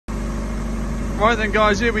Right then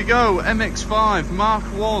guys, here we go, MX-5 Mark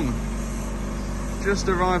 1. Just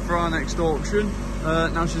arrived for our next auction.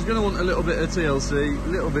 Now she's going to want a little bit of TLC, a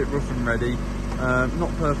little bit rough and ready. Not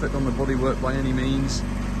perfect on the bodywork by any means.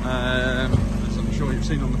 As I'm sure you've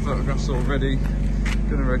seen on the photographs already.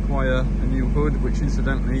 Going to require a new hood, which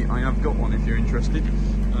incidentally I have got one if you're interested.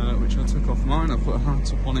 Which I took off mine. I put a hard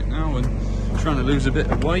top on it now and trying to lose a bit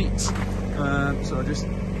of weight. So I just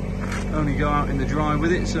only go out in the dry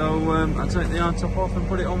with it, so I take the hard top off and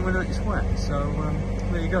put it on when it's wet. So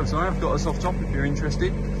there you go. So I have got a soft top if you're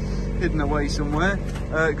interested, hidden away somewhere.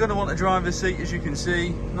 Going to want a driver's seat, as you can see.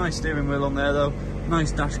 Nice steering wheel on there though,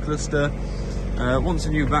 nice dash cluster. Wants a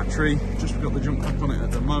new battery, just got the jump pack on it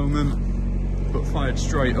at the moment, but fired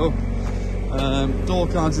straight up. Door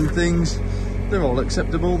cards and things, they're all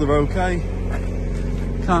acceptable, they're okay.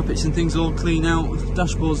 Carpets and things all clean out,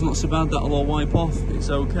 dashboard's not so bad, that'll all wipe off,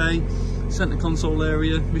 it's okay. Centre console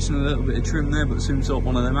area, missing a little bit of trim there, but soon sort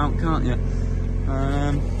one of them out, can't you?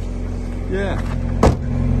 Yeah,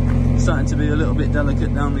 starting to be a little bit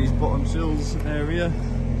delicate down these bottom sills area.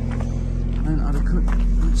 And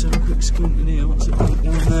let's have a quick squint in here, what's it like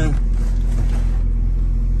down there?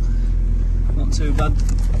 Not too bad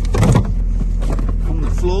on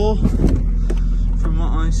the floor, from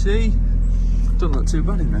what I see. Doesn't look too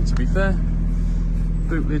bad in there, to be fair.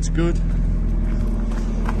 Boot lid's good.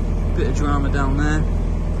 Bit of drama down there.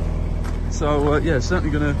 So yeah, certainly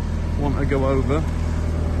going to want to go over.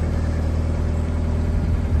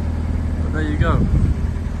 But there you go.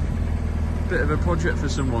 Bit of a project for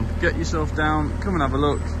someone. Get yourself down, come and have a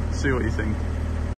look, see what you think.